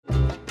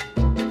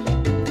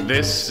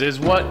This is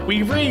what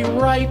we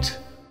rewrite.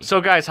 So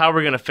guys, how are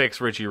we going to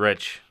fix Richie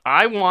Rich?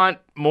 I want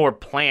more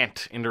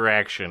plant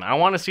interaction. I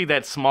want to see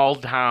that small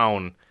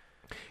town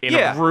in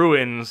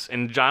ruins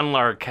and John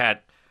Larroquette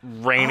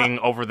reigning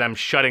over them,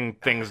 shutting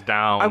things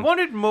down. I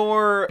wanted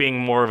more... Being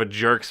more of a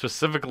jerk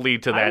specifically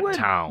to that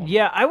town.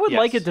 Yeah, I would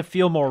like it to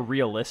feel more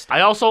realistic. I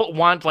also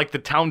want like the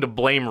town to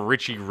blame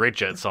Richie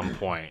Rich at some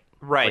point.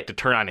 Right. Like to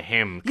turn on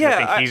him. Yeah,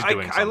 I think he's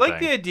doing something. I like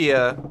the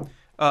idea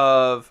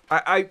of...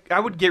 I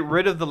would get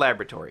rid of the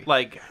laboratory.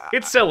 Like...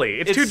 It's silly.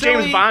 It's too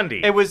silly. James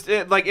Bondy. It was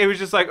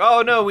just like,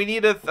 oh no, we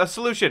need a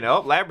solution.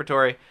 Oh,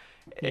 laboratory.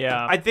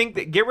 Yeah. I think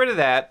that get rid of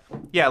that.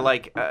 Yeah,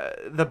 like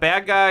the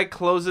bad guy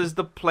closes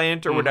the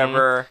plant or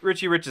whatever.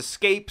 Richie Rich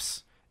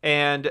escapes,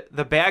 and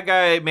the bad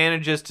guy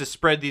manages to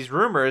spread these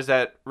rumors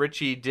that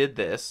Richie did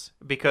this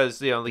because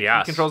he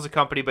controls the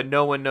company, but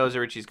no one knows that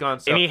Richie's gone.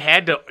 So. And he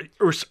had to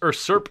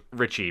usurp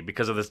Richie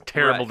because of this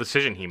terrible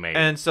decision he made.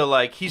 And so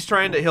like he's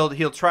trying to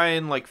he'll try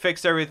and like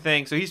fix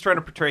everything. So he's trying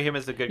to portray him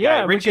as the good guy.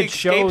 Yeah, Richie we could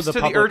show escapes the to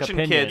the public urchin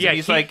opinion. kids. Yeah, and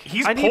he's like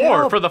he's I need poor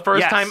help. for the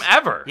first time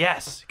ever.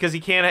 Yes, because he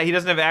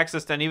doesn't have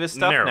access to any of his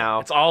stuff No, now.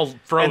 It's all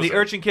frozen. And the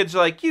urchin kids are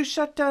like, you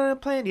shut down a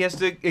plant. He has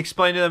to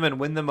explain to them and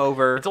win them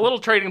over. It's a little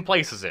Trading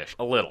Places-ish.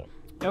 A little.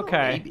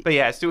 Okay. But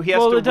yeah, so he has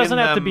Well, to it doesn't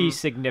win have to them- be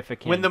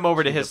significant. win them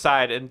over to his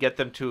side and get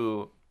them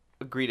to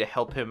agree to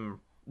help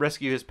him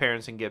rescue his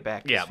parents and get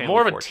back his Yeah, family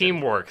more of a fortune.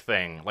 teamwork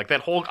thing. Like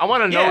that whole... I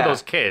want to know Yeah.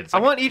 those kids. I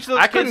Like, want each of those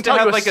I kids couldn't to tell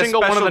have you a like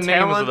single a one of special the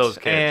names of talent, those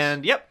kids.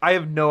 And yep, I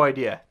have no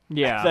idea.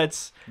 Yeah.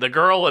 That's the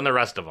girl and the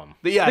rest of them.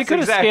 yes, They could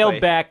have exactly.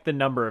 scaled back the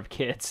number of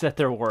kids that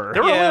there were.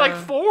 There were Yeah. only like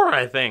 4,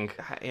 I think.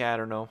 Yeah, I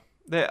don't know.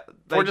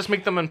 Or just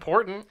make them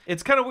important.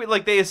 It's kind of weird.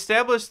 Like they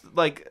established,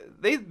 like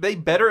they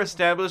better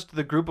established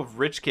the group of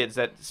rich kids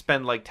that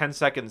spend like 10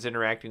 seconds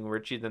interacting with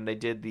Richie than they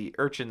did the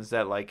urchins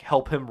that like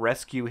help him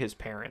rescue his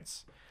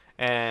parents.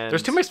 And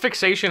There's too much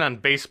fixation on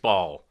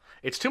baseball.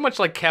 It's too much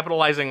like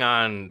capitalizing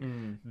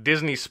on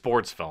Disney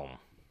sports film,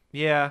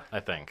 Yeah, I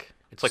think.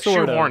 It's like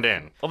Sort of. shoehorned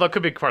in. Although it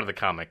could be part of the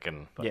comic.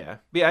 yeah.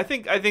 I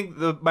think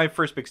my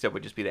first big step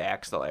would just be to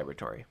axe the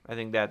laboratory. I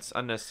think that's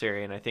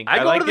unnecessary, and I think I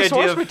go like to the idea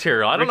source of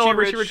material. I don't know what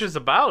Richie Rich Rich is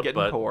about, getting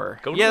but poor.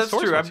 go to Yeah, the that's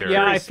source true. I'm material.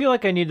 Yeah, I curious. feel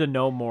like I need to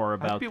know more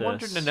about I'd be this.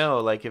 wondering to know,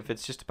 like, if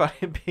it's just about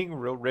him being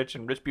real rich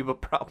and rich people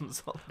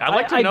problems. I'd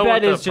like to I know bet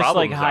what the it's just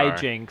like problems are.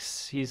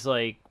 hijinks. He's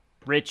like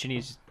rich and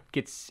he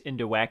gets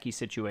into wacky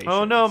situations.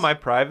 Oh no, my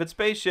private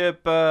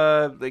spaceship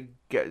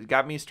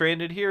got me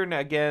stranded here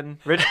again.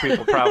 Rich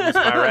people problems,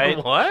 am I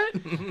right? What?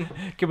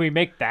 Can we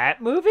make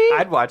that movie?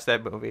 I'd watch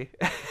that movie.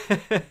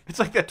 It's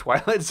like that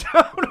Twilight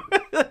Zone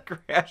the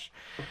crash.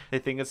 They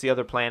think it's the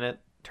other planet.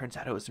 Turns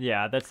out it was.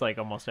 Yeah, that's like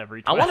almost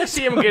every I want to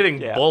see him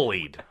getting Yeah.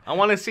 bullied. I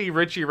want to see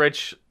Richie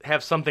Rich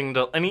have something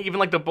to, and even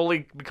like the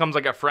bully becomes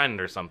like a friend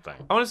or something.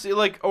 I want to see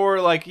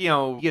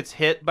he gets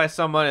hit by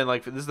someone and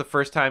like this is the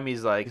first time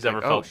he's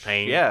ever felt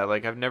pain. Yeah,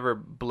 like I've never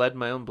bled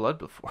my own blood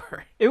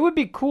before. It would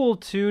be cool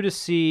too to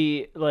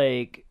see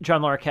like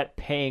John Larroquette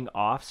paying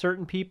off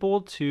certain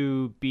people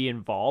to be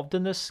involved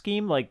in this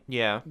scheme. Like,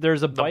 Yeah.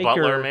 there's a The biker,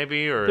 butler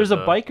maybe, or there's a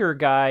biker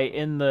guy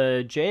in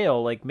the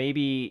jail. Like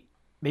maybe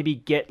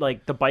get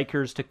like the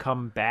bikers to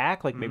come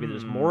back. Like maybe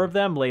there's more of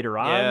them later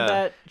on.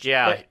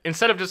 Yeah. That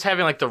Instead of just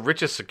having like the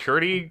richest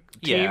security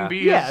team Yeah. be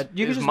yeah,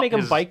 you his could just mu- make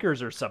them his-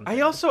 bikers or something.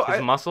 I also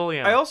his muscle.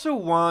 Yeah. I also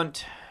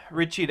want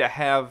Richie to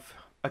have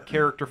a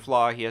character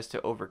flaw he has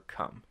to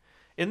overcome.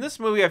 In this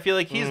movie, I feel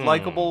like he's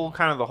likable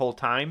kind of the whole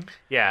time.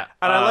 yeah.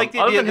 And I like the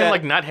other idea than him that-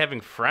 like not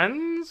having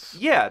friends.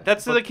 Yeah,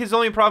 that's like his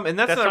only problem, and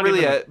that's not not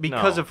really even-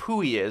 because no. of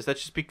who he is. That's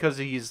just because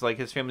he's like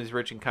his family's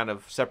rich and kind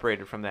of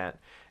separated from that.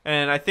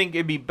 And I think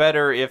it'd be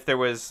better if there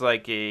was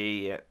like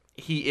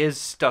he is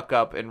stuck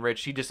up and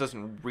rich. He just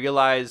doesn't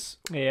realize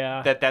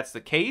Yeah. that that's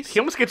the case. He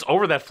almost gets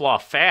over that flaw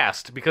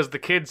fast because the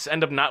kids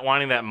end up not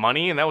wanting that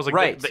money, and that was like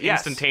Right, the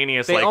yes.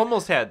 instantaneous. They like,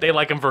 almost had they that.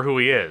 like him for who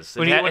he is.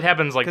 When It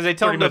happens like because they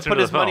tell 30 him to minutes put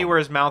into his the money film. where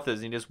his mouth is,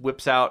 and he just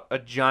whips out a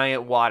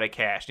giant wad of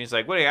cash. And he's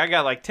like, "What? I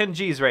got like 10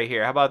 G's right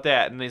here. How about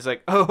that?" And he's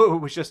like, "Oh,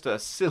 it was just a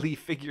silly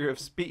figure of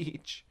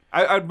speech."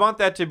 I'd want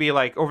that to be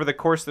like over the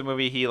course of the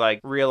movie, he like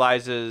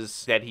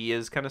realizes that he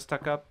is kind of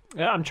stuck up.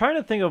 Yeah, I'm trying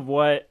to think of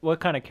what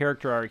kind of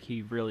character arc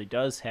he really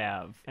does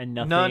have, and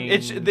nothing. None.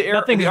 It's nothing's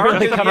the arc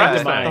really is- coming yeah,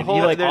 to mind. The whole,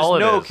 He, like, there's all it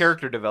no is.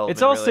 character development.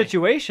 it's all really.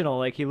 situational.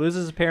 Like he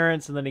loses his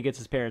parents and then he gets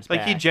his parents Like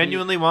back. he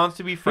genuinely wants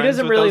to be friends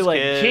doesn't with really, those like-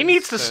 kids. He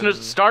needs to and-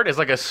 start as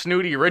like a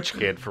snooty rich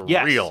kid for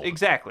Yes, real,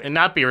 exactly. and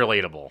not be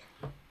relatable.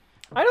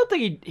 I don't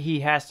think he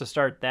has to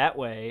start that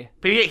way.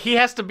 But he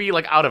has to be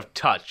like out of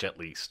touch at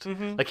least.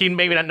 Mm-hmm. Like he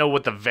maybe not know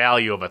what the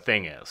value of a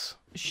thing is.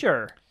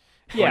 Sure.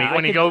 Yeah,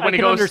 when he I goes,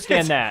 can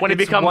understand that. when he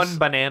It's becomes one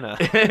banana.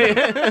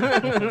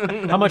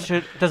 How much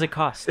does it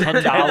cost?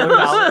 $10?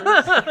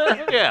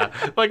 yeah,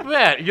 like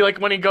that. You like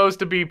when he goes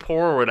to be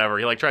poor or whatever.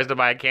 He like tries to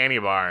buy a candy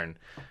bar and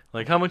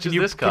Like, how much does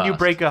this cost? Can you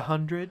break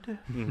 100?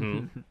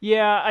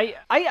 Yeah,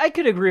 I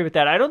could agree with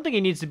that. I don't think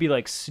he needs to be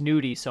like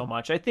snooty so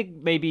much. I think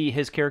maybe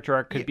his character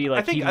arc could be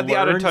like he the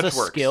Out of learns Touch a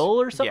works.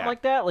 skill or something Yeah.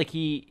 like that. Like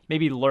he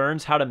maybe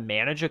learns how to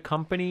manage a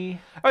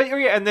company. Oh,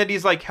 yeah, and then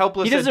he's like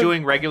helpless He at doesn't-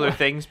 doing regular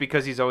things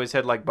because he's always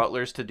had like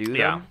butlers to do them.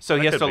 Yeah, So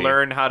he that has could to be.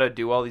 learn how to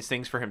do all these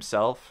things for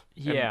himself.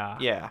 And- Yeah.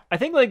 yeah. I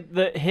think like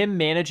him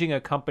managing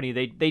a company,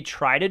 they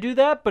try to do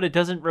that, but it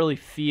doesn't really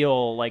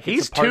feel like He's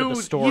it's a part of too-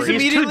 the story. He's too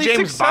immediately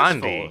James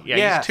successful. Bondy. Yeah,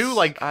 Yes. he's too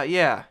like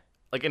yeah.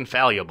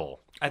 infallible.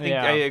 I think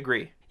Yeah. I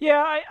agree.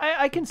 Yeah,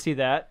 I can see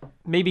that.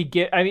 Maybe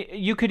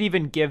you could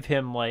even give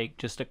him like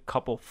just a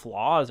couple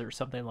flaws or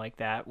something like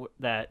that.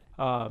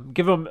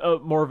 Give him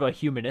more of a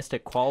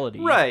humanistic quality.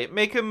 Right.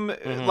 Make him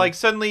Mm-hmm. like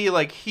suddenly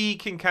like he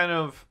can kind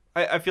of.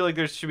 I feel like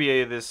there should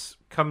be this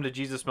come to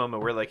Jesus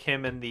moment where like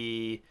him and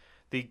the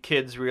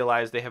kids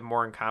realize they have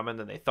more in common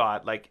than they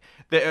thought. Like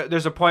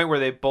there's a point where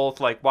they both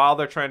like while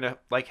they're trying to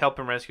like help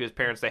him rescue his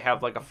parents, they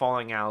have like a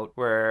falling out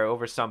where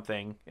over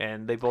something,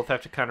 and they both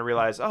have to kind of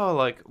realize, oh,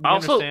 like we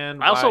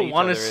understand. I also why each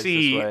want to other is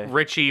see this way.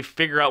 Richie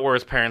figure out where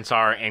his parents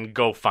are and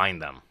go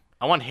find them.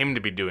 I want him to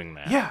be doing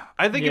that. Yeah,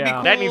 I think it'd be Yeah.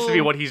 cool. That needs to be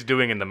what he's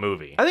doing in the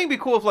movie. I think it'd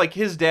be cool if like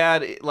his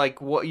dad,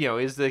 like what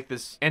is like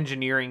this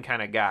engineering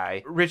kind of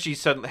guy. Richie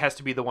suddenly has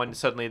to be the one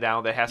suddenly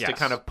now that has to Yes.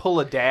 kind of pull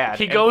a dad.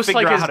 He and goes to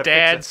figure like out his how to fix a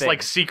dad's thing.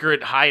 like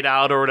secret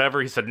hideout or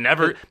whatever. He said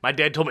never. My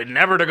dad told me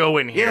never to go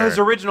in here. his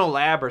original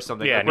lab or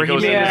something. Yeah, like, and where he he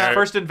goes made in his there.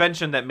 first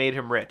invention that made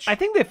him rich. I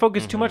think they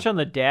focus too Mm-hmm. much on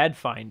the dad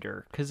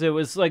finder because it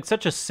was like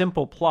such a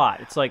simple plot.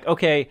 It's like,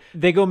 okay,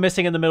 they go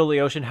missing in the middle of the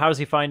ocean. How does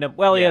he find them?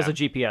 Well, he Yeah. has a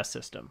GPS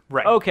system.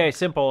 Right. Okay,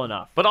 simple enough.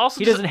 But also,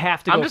 he just- doesn't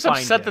have to. I'm go just find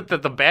upset him.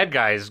 that the bad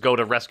guys go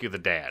to rescue the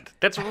dad.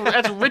 That's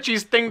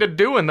Richie's thing to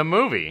do in the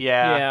movie.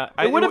 Yeah,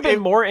 it would have been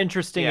more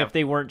interesting yeah. if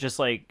they weren't just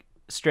like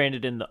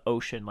stranded in the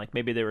ocean. Like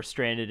maybe they were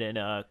stranded in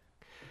a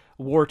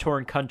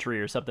war-torn country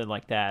or something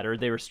like that, or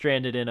they were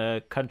stranded in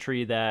a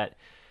country that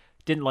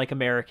didn't like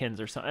Americans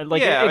or something.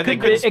 Like Yeah, it they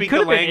could couldn't it speak could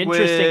have the been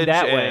interesting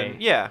that language way.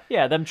 and- yeah.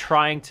 yeah, them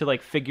trying to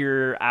like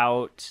figure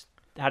out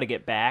how to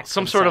get back.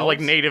 Some sort of like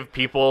themselves. native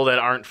people that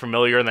aren't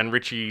familiar, and then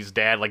Richie's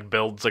dad like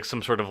builds like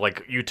some sort of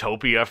like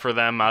utopia for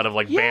them out of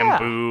like Yeah,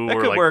 bamboo that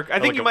or could like, work. I or,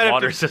 think like, you a might have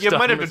water to system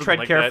tread or something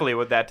like carefully that.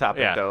 with that topic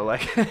Yeah. though.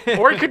 Like,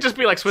 Or it could just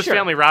be like Swiss Sure.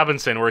 Family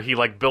Robinson, where he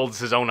like builds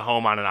his own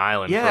home on an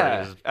island.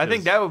 yeah, for his, I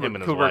think that would him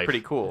and his work wife.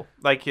 pretty cool.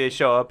 Like they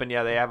show up and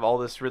they have all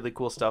this really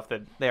cool stuff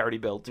that they already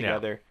built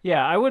together.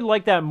 Yeah, I would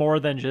like that more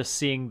than just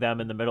seeing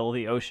them in the middle of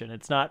the ocean.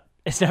 It's not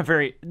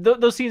very.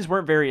 Those scenes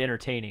weren't very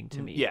entertaining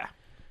to me. Yeah,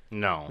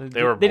 No,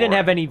 they were. They didn't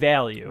have boring. any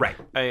value. right.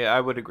 I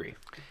would agree.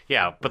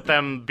 Yeah, but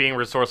them being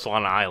resourceful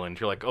on an island,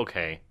 you're like,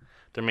 okay,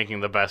 they're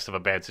making the best of a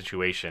bad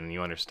situation.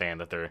 You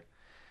understand that they're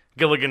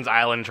Gilligan's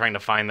Island trying to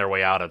find their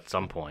way out at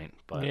some point.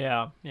 But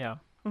Yeah.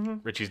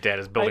 Richie's dad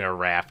is building a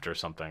raft or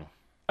something.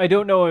 I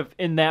don't know if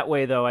in that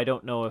way though. I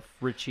don't know if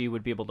Richie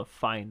would be able to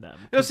find them.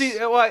 No, see,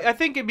 well, I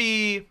think it'd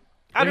be.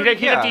 I don't.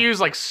 He'd have to yeah.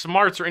 use like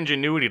smarts or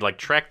ingenuity to like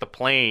track the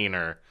plane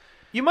or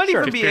You might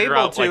even to be figure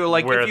able out, to,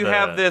 like where if you the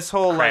have this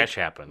whole crash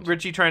like happened.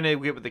 Richie trying to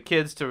get with the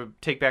kids to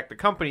take back the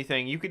company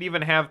thing. You could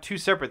even have two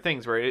separate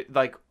things where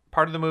like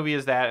part of the movie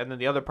is that, and then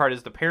the other part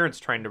is the parents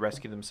trying to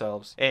rescue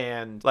themselves.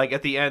 And like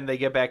at the end, they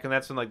get back, and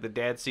that's when like the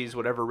dad sees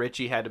whatever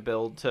Richie had to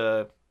build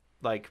to.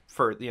 Like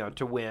for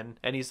to win,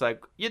 and he's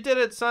like, "You did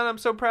it, son! I'm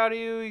so proud of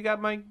you. You got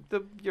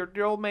your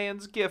old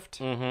man's gift."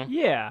 Mm-hmm.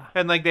 Yeah.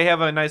 And like they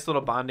have a nice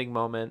little bonding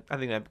moment. I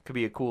think that could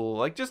be a cool,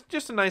 like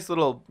just a nice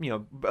little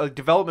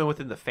development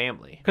within the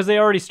family. Because they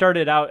already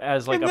started out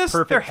as like And a this,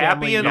 perfect. they're happy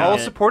family and unit. all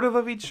supportive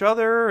of each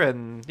other,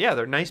 and yeah,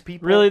 they're nice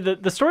people. Really, the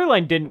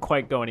storyline didn't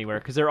quite go anywhere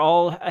because they're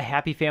all a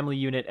happy family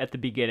unit at the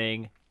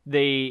beginning.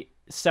 They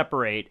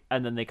separate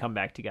and then they come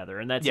back together,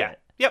 and that's Yeah. it.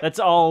 Yep. That's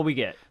all we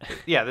get.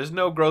 Yeah, there's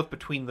no growth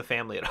between the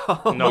family at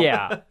all. No.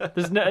 Yeah.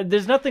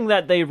 There's nothing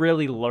that they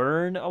really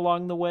learn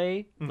along the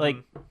way. Mm-hmm. Like,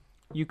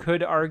 you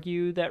could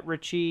argue that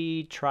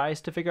Richie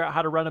tries to figure out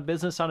how to run a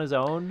business on his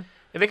own.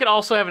 They could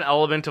also have an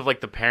element of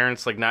like the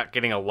parents like not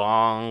getting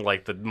along.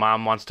 Like the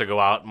mom wants to go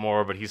out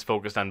more, but he's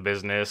focused on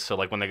business. So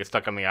like when they get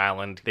stuck on the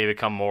island, they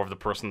become more of the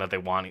person that they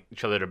want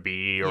each other to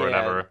be or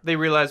whatever. They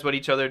realize what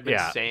each other had been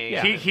Yeah.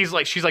 saying. She's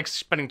like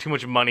spending too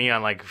much money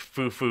on like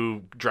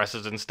foo-foo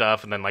dresses and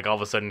stuff, and then like all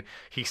of a sudden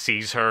he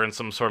sees her in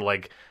some sort of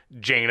like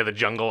Jane of the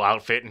Jungle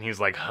outfit, and he's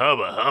like,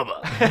 hubba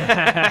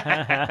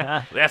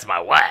hubba, that's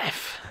my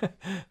wife.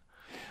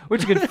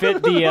 Which could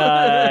fit the.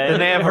 Then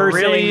they have her a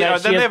really, saying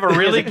that then she they have a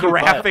really has cute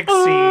butt. graphic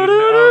scene. Of,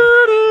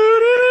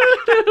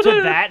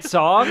 To that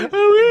song.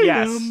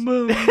 Yes.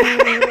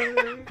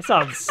 That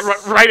sounds.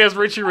 Right as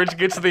Richie Rich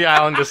gets to the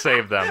island to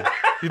save them,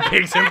 he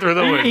peeks in through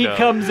the window. He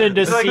comes in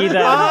to like, see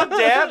them. Mom,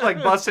 Dad,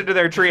 like bust into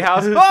their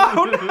treehouse.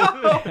 Oh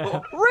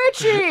no!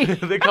 Richie.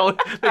 they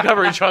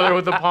cover each other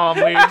with the palm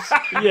leaves.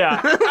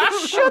 Yeah.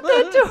 Shut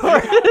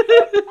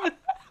that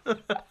door.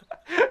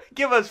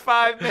 Give us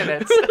 5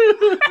 minutes.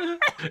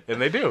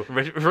 And they do.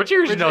 Richie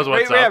Rich knows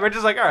what's Yeah, up. Rich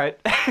is like, all right.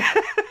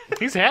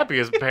 He's happy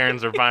his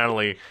parents are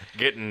finally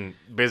getting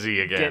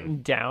busy again. Getting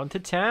down to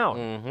town.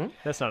 Mm-hmm.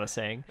 That's not a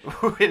saying.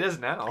 It is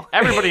now.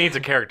 Everybody needs a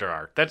character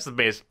arc. That's the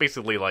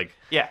basically like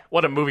Yeah.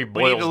 what a movie We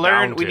boils need to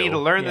learn. down to. We need to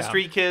learn the Yeah.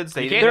 street kids.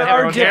 They You need can't to have have a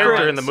their own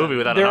character in the difference. movie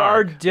without There an are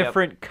arc.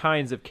 different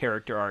kinds of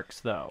character arcs,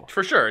 though.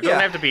 For sure. It doesn't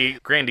Yeah. have to be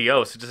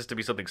grandiose. It just has to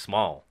be something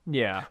small.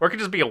 Yeah. Or it could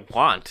just be a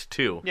want,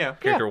 too. Yeah.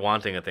 Character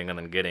wanting a thing and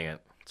then getting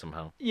it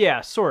somehow.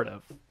 Yeah, sort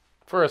of.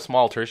 For a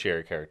small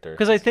tertiary character.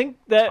 Because I think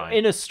that fine.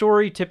 in a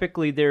story,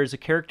 typically there's a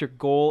character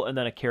goal and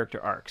then a character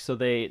arc. So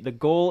the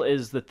goal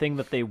is the thing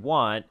that they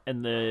want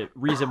and the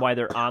reason why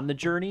they're on the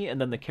journey,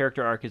 and then the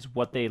character arc is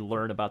what they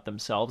learn about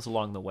themselves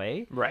along the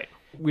way. Right.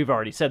 We've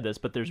already said this,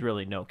 but there's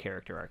really no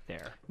character arc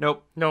there.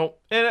 Nope. No.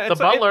 And The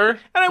butler,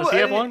 and does he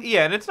have one?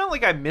 Yeah, and it's not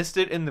like I missed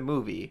it in the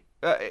movie.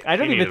 I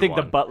don't He even needed think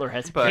the one. butler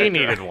has a But- He character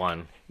needed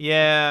one.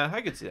 Yeah,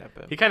 I could see that.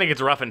 But He kind of gets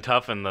rough and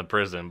tough in the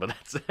prison, but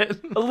that's it.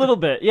 a little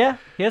bit. Yeah,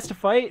 he has to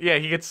fight. Yeah,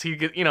 he gets,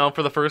 you know,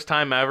 for the first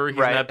time ever, he's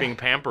Right. not being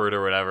pampered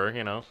or whatever,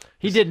 you know.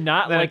 He did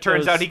not Then it like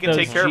turns those- out he can those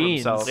take care of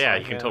jeans. himself. Yeah,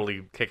 like, he can yeah.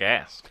 totally kick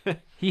ass.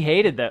 He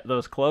hated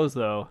those clothes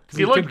though. 'Cause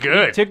He looked took,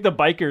 good. He took the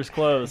biker's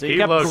clothes. He He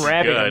kept looks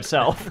grabbing good.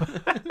 himself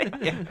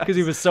because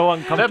he was so That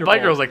uncomfortable.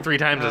 biker was like 3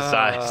 times his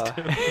size.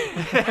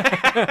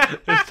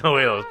 There's no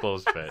way those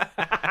clothes fit.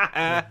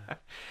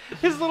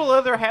 His little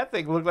leather hat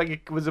thing looked like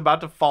it was about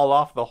to fall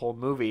off the whole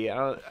movie.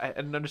 I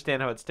didn't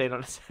understand how it stayed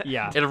on his head.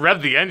 Yeah. It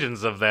revved the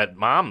engines of that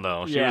mom,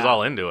 though. She was Yeah.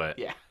 all into it.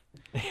 Yeah.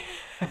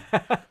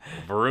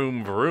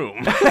 Vroom,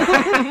 vroom.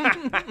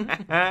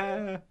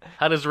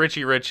 How does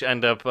Richie Rich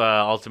end up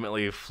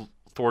ultimately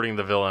thwarting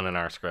the villain in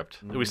our script?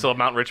 Do we still have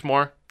Mount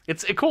Richmore?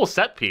 It's a cool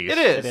set piece. It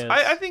is. It is.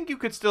 I think you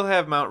could still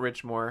have Mount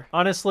Richmore.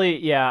 Honestly,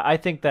 yeah, I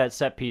think that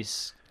set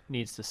piece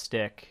needs to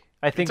stick.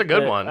 I think a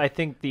good the- one. I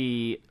think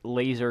the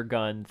laser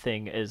gun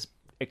thing is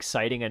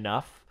exciting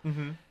enough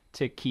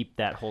to keep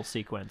that whole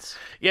sequence.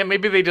 Yeah,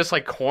 maybe they just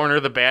like corner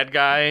the bad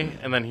guy,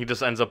 and then he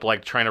just ends up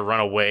like trying to run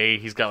away.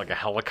 He's got like a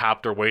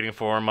helicopter waiting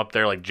for him up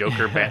there, like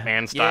Joker,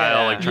 Batman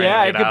style, Yeah. like trying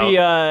Yeah, to it get could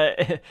out.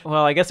 be.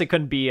 Well, I guess it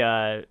couldn't be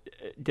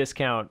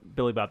discount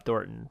Billy Bob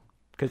Thornton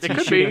because It he's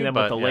could shooting be, them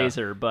with but the yeah.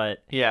 laser.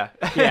 But Yeah.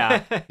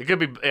 yeah, It could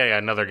be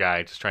another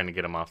guy just trying to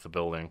get him off the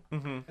building.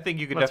 I think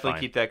you could That's definitely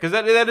fine. keep that because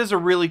that is a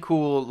really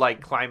cool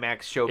like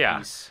climax showpiece.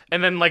 Yeah,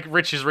 and then like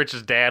Rich's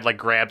dad like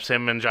grabs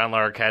him, and John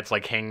Larroquette's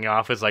like hanging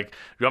off. Is like,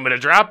 you want me to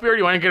drop you, or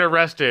you want to get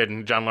arrested?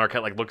 And John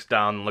Larroquette like looks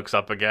down, looks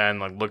up again,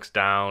 like looks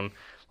down,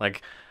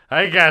 like,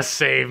 I guess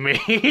save me.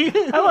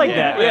 I like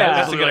that. Yeah,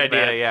 that's a Something good like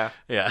idea.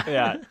 that. Yeah. yeah.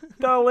 yeah.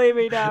 Don't leave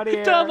me down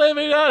here. Don't leave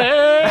me down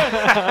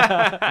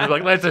here. He's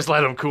like, let's just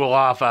let him cool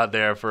off out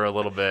there for a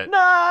little bit.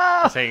 No.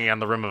 He's hanging on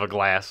the rim of a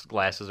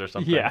glasses or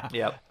something. Yeah.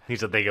 Yep.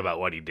 He's to think about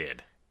what he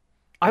did.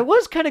 I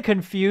was kind of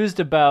confused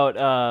about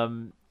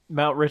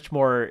Mount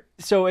Richmore.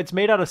 So it's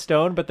made out of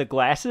stone, but the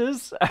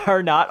glasses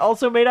are not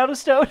also made out of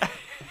stone.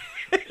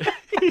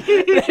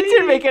 That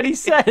didn't make any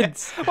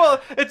sense.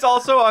 Well, it's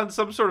also on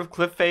some sort of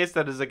cliff face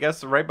that is, I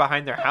guess, right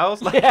behind their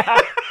house. Like, Yeah.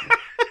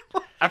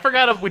 I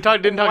forgot if we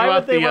didn't talk Why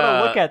about would they the want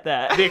to look at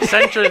that?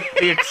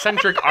 the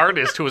eccentric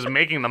artist who was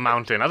making the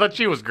mountain. I thought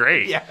she was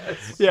great.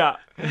 yes. Yeah.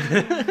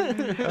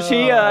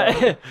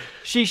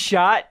 She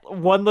shot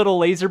one little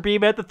laser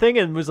beam at the thing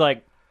and was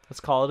like, let's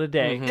call it a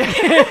day.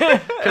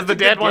 Because the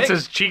dad wants gig.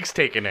 his cheeks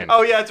taken in.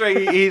 Oh yeah, that's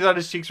right. He thought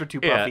his cheeks were too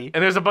yeah. puffy.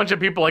 And there's a bunch of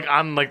people like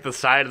on like the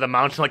side of the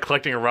mountain like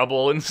collecting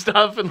rubble and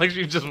stuff, and like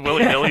she's just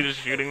willy-nilly just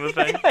shooting the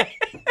thing.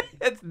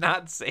 It's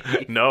not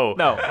safe. No.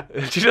 No.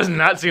 She does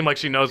not seem like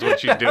she knows what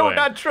she's I doing. would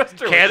not trust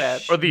her with Cat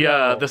that.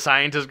 or the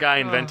scientist guy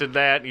invented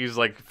that. He's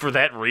like, for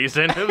that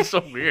reason. It was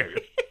so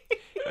weird.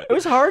 It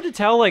was hard to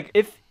tell, like,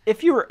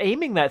 if you were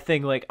aiming that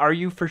thing, like, are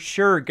you for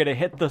sure gonna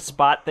hit the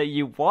spot that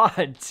you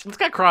want? It's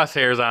got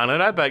crosshairs on it.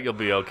 I bet you'll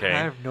be okay. I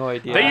have no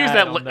idea. They use I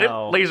that don't it,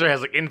 know. laser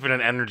has like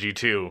infinite energy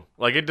too.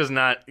 Like it does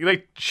not.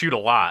 They shoot a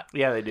lot.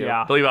 Yeah, they do.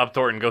 Yeah. Billy Bob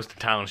Thornton goes to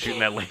town shooting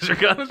that laser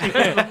gun.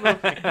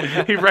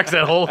 He wrecks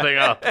that whole thing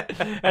up.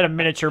 At a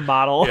miniature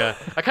model. Yeah,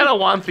 I kind of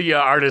want the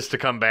artist to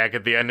come back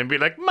at the end and be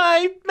like,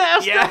 "My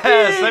masterpiece!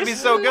 Yes, that'd be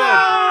so good.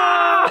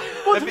 Ah,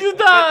 what have you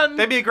done?"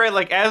 That'd be great.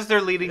 Like as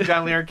they're leading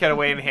John Larroquette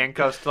away in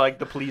handcuffs to like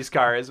the police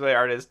car, as the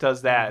artist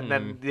does that, and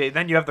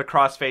then you have the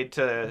crossfade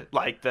to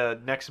like the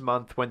next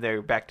month when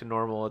they're back to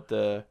normal at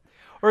the.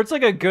 Or it's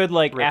like a good,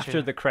 like, Rich after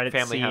and the credits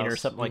family scene or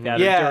house. something like that.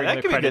 Yeah, or during that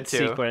the could be good credits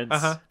too. sequence.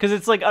 Uh-huh. Because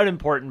it's, like,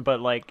 unimportant, but,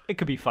 like, it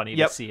could be funny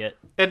Yep. to see it.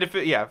 And if for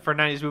a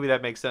 '90s movie,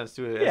 that makes sense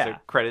too. As Yeah. a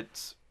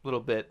credits little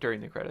bit during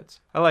the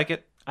credits. I like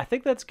it. I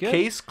think that's good.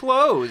 Case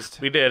closed.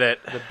 We did it.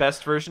 The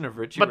best version of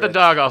Richie. But the Rich.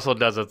 dog also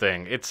does a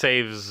thing. It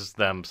saves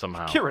them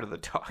somehow. Get rid of the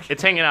dog.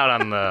 It's hanging out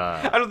on the.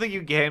 I don't think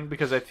you can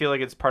because I feel like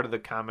it's part of the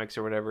comics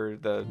or whatever.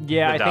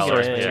 Yeah, The I think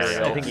dollars it is.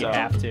 material. I think you So,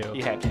 have to.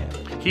 You have to have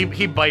it.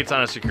 He bites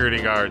on a security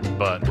guard's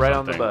butt. or Right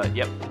on the something. butt.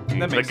 Yep.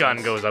 That The makes gun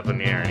sense. goes up in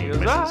the air and he He goes,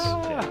 misses.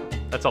 "Ah!" Yeah.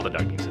 That's all the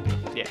dog needs to do.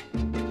 Yeah.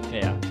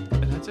 Yeah.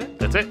 And that's it.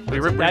 That's it.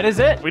 That is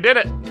it. We did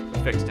it.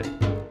 Fixed it.